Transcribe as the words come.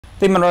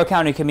The Monroe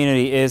County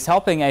community is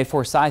helping a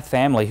Forsyth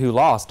family who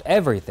lost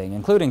everything,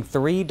 including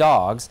 3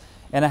 dogs,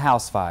 in a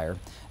house fire.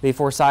 The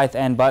Forsyth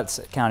and Butts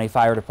County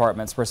Fire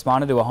Departments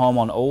responded to a home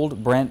on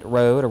Old Brent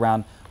Road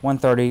around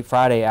 1:30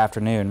 Friday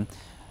afternoon.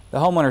 The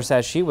homeowner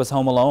says she was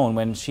home alone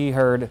when she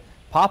heard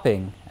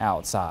popping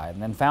outside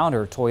and then found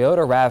her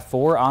Toyota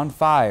RAV4 on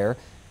fire.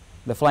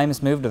 The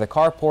flames moved to the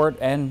carport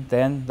and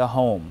then the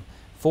home.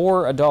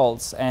 4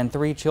 adults and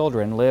 3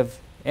 children live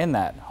in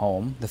that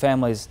home. The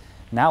family's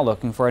now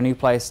looking for a new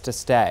place to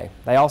stay.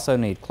 They also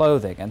need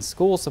clothing and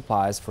school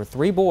supplies for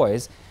 3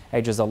 boys,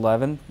 ages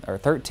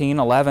 13,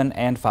 11,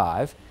 and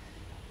 5.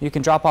 You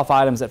can drop off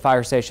items at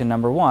Fire Station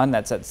Number 1,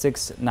 that's at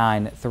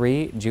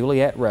 693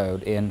 Juliet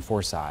Road in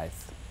Forsyth.